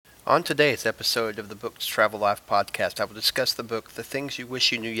On today's episode of the Books Travel Life podcast, I will discuss the book The Things You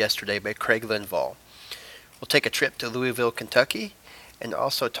Wish You Knew Yesterday by Craig Linvall. We'll take a trip to Louisville, Kentucky, and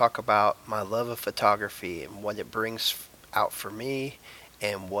also talk about my love of photography and what it brings out for me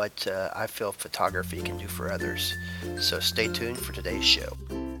and what I feel photography can do for others. So stay tuned for today's show.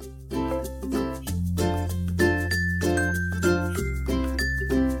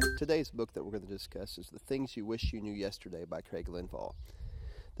 Today's book that we're going to discuss is The Things You Wish You Knew Yesterday by Craig Linvall.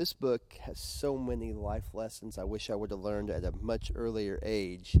 This book has so many life lessons I wish I would have learned at a much earlier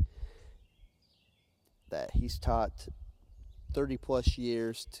age that he's taught 30 plus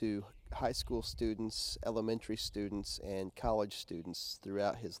years to high school students, elementary students, and college students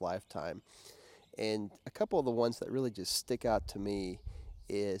throughout his lifetime. And a couple of the ones that really just stick out to me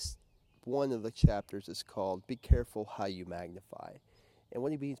is one of the chapters is called Be Careful How You Magnify. And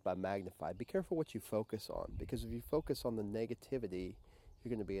what he means by magnify, be careful what you focus on, because if you focus on the negativity, you're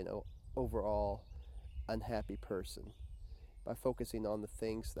going to be an overall unhappy person. By focusing on the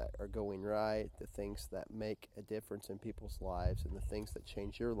things that are going right, the things that make a difference in people's lives, and the things that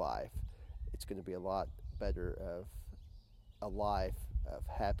change your life, it's going to be a lot better of a life of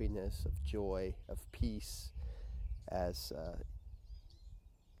happiness, of joy, of peace, as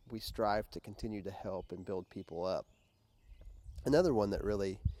we strive to continue to help and build people up. Another one that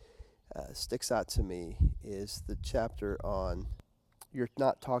really sticks out to me is the chapter on you're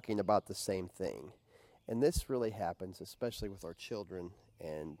not talking about the same thing. And this really happens, especially with our children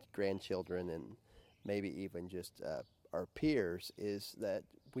and grandchildren, and maybe even just our peers, is that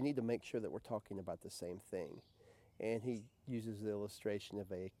we need to make sure that we're talking about the same thing. And he uses the illustration of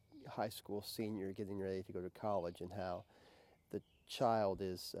a high school senior getting ready to go to college, and how the child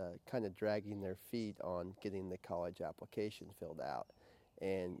is kind of dragging their feet on getting the college application filled out.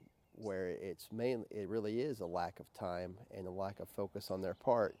 And where it really is a lack of time and a lack of focus on their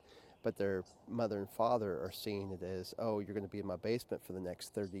part, but their mother and father are seeing it as, oh, you're going to be in my basement for the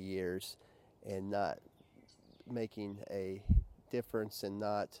next 30 years, and not making a difference and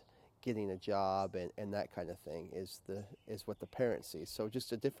not getting a job, and that kind of thing is what the parent sees. So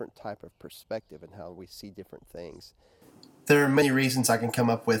just a different type of perspective and how we see different things. There are many reasons I can come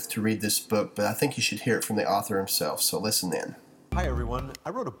up with to read this book, but I think you should hear it from the author himself, so listen in. Hi everyone. I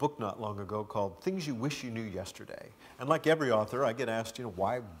wrote a book not long ago called Things You Wish You Knew Yesterday. And like every author, I get asked,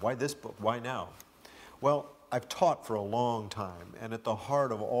 why this book? Why now? Well, I've taught for a long time, and at the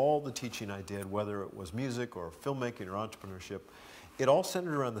heart of all the teaching I did, whether it was music or filmmaking or entrepreneurship, it all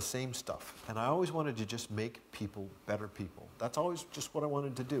centered around the same stuff. And I always wanted to just make people better people. That's always just what I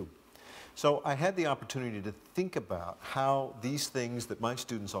wanted to do. So I had the opportunity to think about how these things that my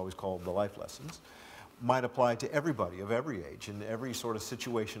students always called the life lessons might apply to everybody of every age in every sort of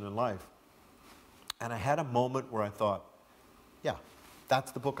situation in life. And I had a moment where I thought, yeah,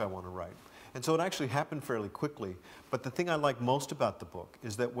 that's the book I want to write. And so it actually happened fairly quickly. But the thing I like most about the book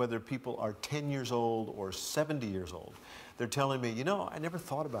is that whether people are 10 years old or 70 years old, they're telling me, I never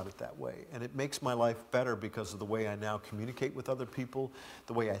thought about it that way. And it makes my life better because of the way I now communicate with other people,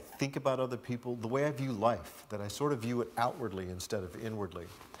 the way I think about other people, the way I view life, that I sort of view it outwardly instead of inwardly.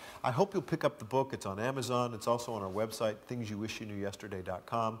 I hope you'll pick up the book. It's on Amazon. It's also on our website,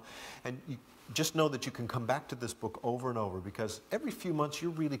 thingsyouwishyouKnewYesterday.com. And you just know that you can come back to this book over and over, because every few months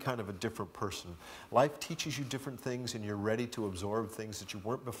you're really kind of a different person. Life teaches you different things, and you're ready to absorb things that you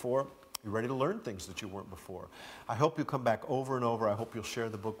weren't before. You're ready to learn things that you weren't before. I hope you'll come back over and over. I hope you'll share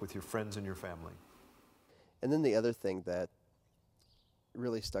the book with your friends and your family. And then the other thing that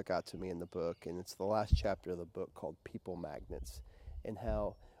really stuck out to me in the book, and it's the last chapter of the book, called People Magnets, and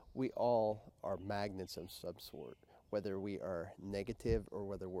how we all are magnets of some sort, whether we are negative or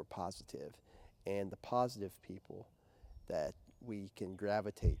whether we're positive. And the positive people that we can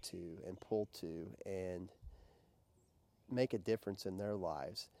gravitate to and pull to and make a difference in their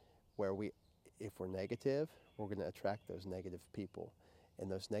lives, where if we're negative, we're going to attract those negative people,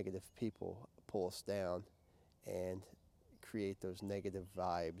 and those negative people pull us down and create those negative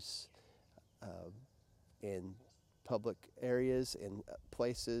vibes in public areas and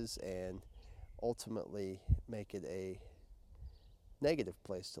places, and ultimately make it a negative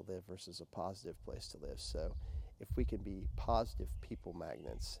place to live versus a positive place to live. So if we can be positive people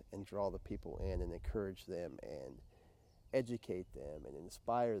magnets and draw the people in and encourage them and educate them and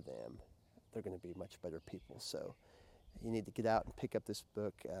inspire them, they're going to be much better people. So you need to get out and pick up this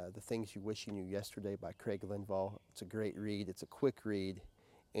book, The Things You Wish You Knew Yesterday by Craig Linvall. It's a great read. It's a quick read,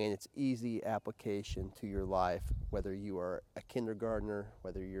 and it's easy application to your life, whether you are a kindergartner,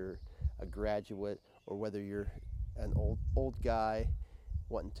 whether you're a graduate, or whether you're an old guy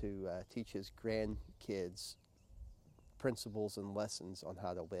wanting to teach his grandkids principles and lessons on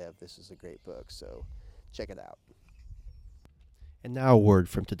how to live, this is a great book. So check it out. And now a word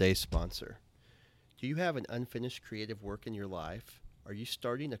from today's sponsor. Do you have an unfinished creative work in your life? Are you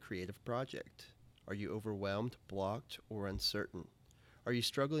starting a creative project? Are you overwhelmed, blocked, or uncertain? Are you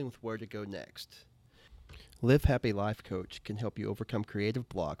struggling with where to go next? Live Happy Life Coach can help you overcome creative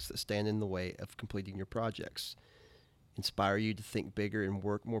blocks that stand in the way of completing your projects, inspire you to think bigger and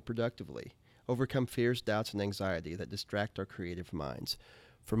work more productively, overcome fears, doubts, and anxiety that distract our creative minds.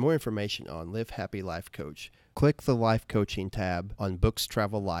 For more information on Live Happy Life Coach, click the Life Coaching tab on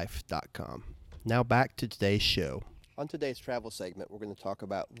bookstravellife.com. Now back to today's show. On today's travel segment, we're going to talk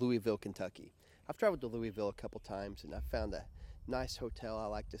about Louisville, Kentucky. I've traveled to Louisville a couple times, and I've found a nice hotel I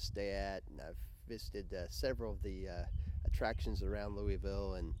like to stay at, and I've visited several of the attractions around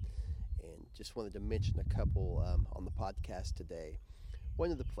Louisville, and just wanted to mention a couple on the podcast today. One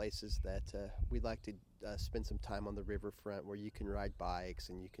of the places that we like to spend some time on the riverfront, where you can ride bikes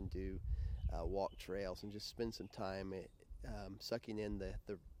and you can do walk trails and just spend some time sucking in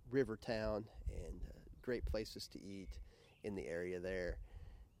the river town, and great places to eat in the area there.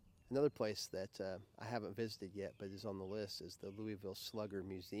 Another place that I haven't visited yet but is on the list is the Louisville Slugger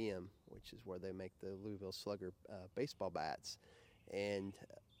Museum, which is where they make the Louisville Slugger baseball bats. And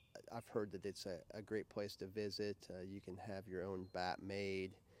I've heard that it's a great place to visit. You can have your own bat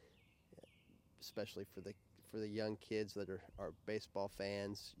made, especially for the young kids that are baseball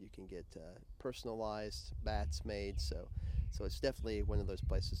fans. You can get personalized bats made, so it's definitely one of those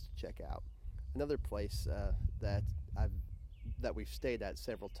places to check out. Another place that we've stayed at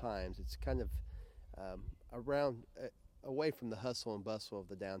several times, it's kind of around away from the hustle and bustle of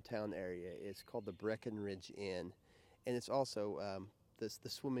the downtown area. It's called the Breckenridge Inn, and it's also the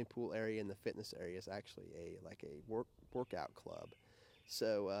swimming pool area and the fitness area is actually a workout club.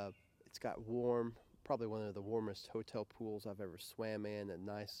 So it's got probably one of the warmest hotel pools I've ever swam in, a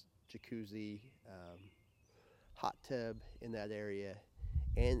nice jacuzzi, hot tub in that area,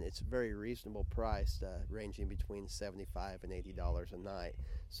 and it's very reasonable priced, ranging between $75 and $80 a night.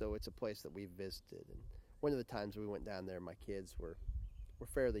 So it's a place that we've visited. And one of the times we went down there, my kids were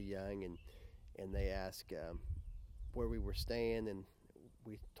fairly young, and they asked where we were staying, and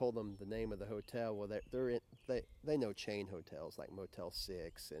we told them the name of the hotel. Well, they know chain hotels like Motel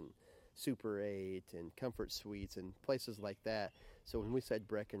 6 and Super 8 and Comfort Suites and places like that. So when we said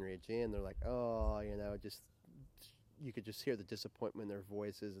Breckenridge Inn, they're like, oh, just you could just hear the disappointment in their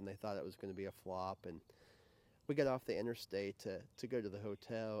voices, and they thought it was going to be a flop. And we got off the interstate to go to the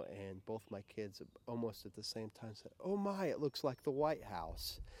hotel, and both my kids almost at the same time said, oh my, it looks like the White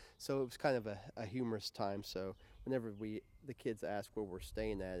House. So it was kind of a humorous time. So whenever the kids ask where we're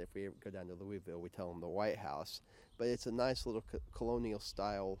staying at, if we ever go down to Louisville, we tell them the White House. But it's a nice little colonial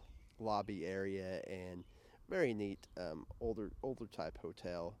style lobby area, and very neat, older type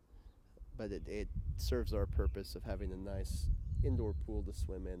hotel. But it serves our purpose of having a nice indoor pool to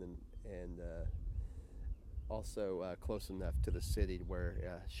swim in, and also close enough to the city where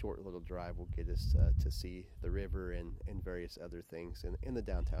a short little drive will get us to see the river and various other things in the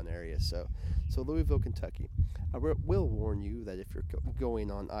downtown area. So Louisville, Kentucky. I will warn you that if you're going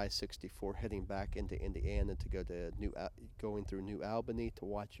on I-64 heading back into Indiana to going through New Albany, to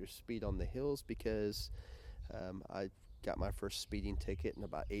watch your speed on the hills, because I got my first speeding ticket in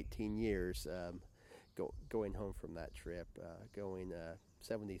about 18 years going home from that trip, going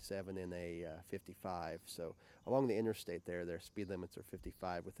 77 in a 55. So along the interstate their speed limits are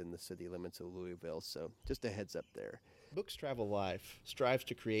 55 within the city limits of Louisville. So just a heads up there. Books Travel Life strives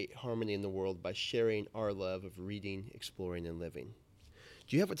to create harmony in the world by sharing our love of reading, exploring, and living.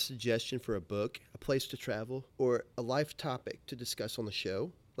 Do you have a suggestion for a book, a place to travel, or a life topic to discuss on the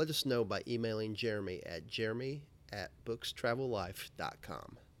show? Let us know by emailing Jeremy at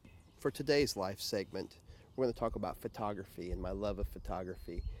bookstravellife.com. For today's life segment, we're going to talk about photography and my love of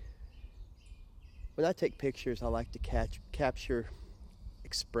photography. When I take pictures, I like to capture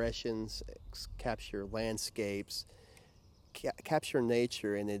expressions, capture landscapes, capture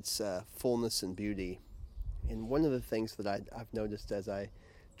nature in its fullness and beauty. And one of the things that I've noticed as I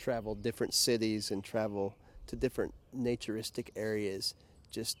travel different cities and travel to different naturistic areas,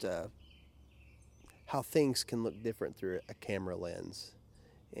 just how things can look different through a camera lens.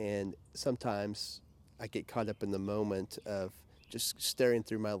 And sometimes I get caught up in the moment of just staring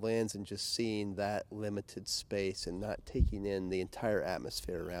through my lens and just seeing that limited space and not taking in the entire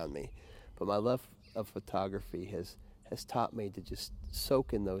atmosphere around me. But my love of photography has taught me to just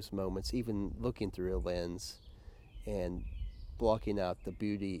soak in those moments, even looking through a lens and blocking out the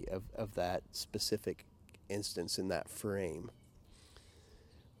beauty of that specific instance in that frame.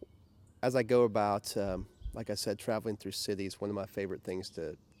 As I go about like I said, traveling through cities, one of my favorite things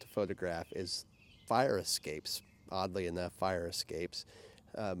to photograph is fire escapes, oddly enough, fire escapes,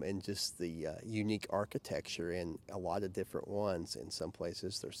 and just the unique architecture in a lot of different ones. In some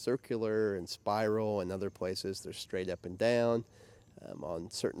places they're circular and spiral, and other places they're straight up and down, on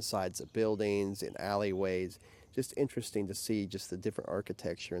certain sides of buildings, in alleyways. Just interesting to see just the different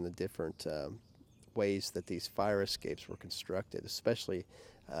architecture and the different ways that these fire escapes were constructed, especially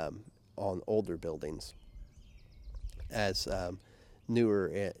on older buildings. As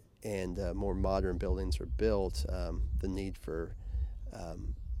newer and more modern buildings are built, the need for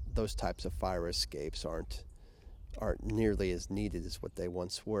those types of fire escapes aren't nearly as needed as what they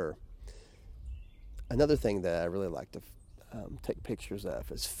once were. Another thing that I really like to take pictures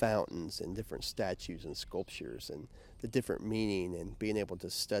of is fountains and different statues and sculptures and the different meaning, and being able to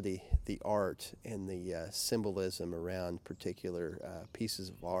study the art and the symbolism around particular pieces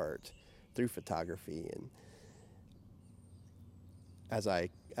of art through photography. And as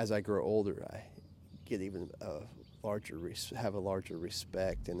I grow older, I get even have a larger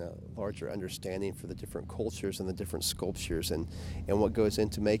respect and a larger understanding for the different cultures and the different sculptures and what goes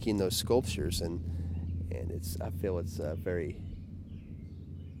into making those sculptures. And I feel it's very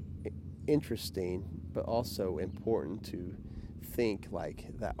interesting, but also important to think like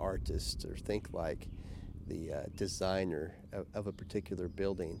that artist, or think like the designer of a particular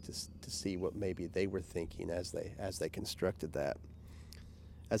building, to see what maybe they were thinking as they constructed that.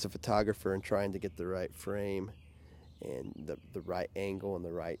 As a photographer, and trying to get the right frame and the right angle and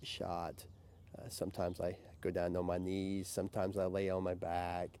the right shot, sometimes I go down on my knees, sometimes I lay on my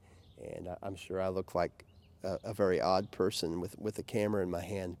back, and I'm sure I look like a very odd person with a camera in my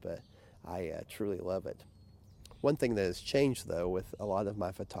hand, but I truly love it. One thing that has changed, though, with a lot of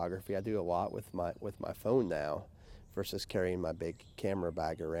my photography, I do a lot with my phone now versus carrying my big camera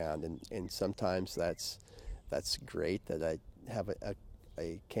bag around, and sometimes that's great that I have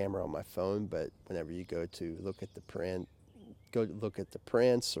a camera on my phone, but whenever you go to look at the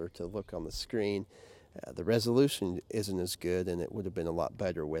prints or to look on the screen, the resolution isn't as good, and it would have been a lot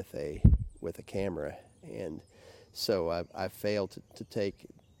better with a camera. And so I failed to take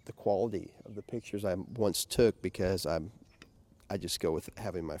the quality of the pictures I once took, because I just go with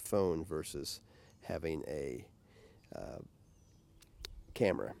having my phone versus having a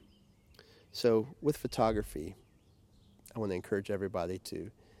camera. So with photography, I want to encourage everybody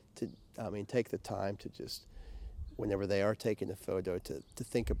to take the time to just, whenever they are taking a photo, to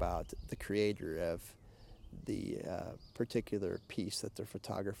think about the creator of the particular piece that they're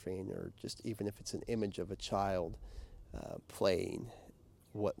photographing, or just even if it's an image of a child playing,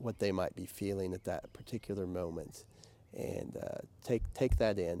 what they might be feeling at that particular moment, and take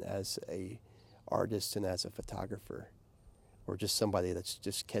that in as a artist and as a photographer, or just somebody that's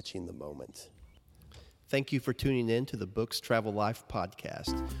just catching the moment. Thank you for tuning in to the Books Travel Life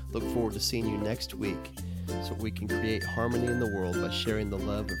podcast. Look forward to seeing you next week, so we can create harmony in the world by sharing the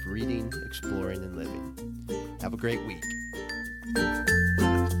love of reading, exploring, and living. Have a great week.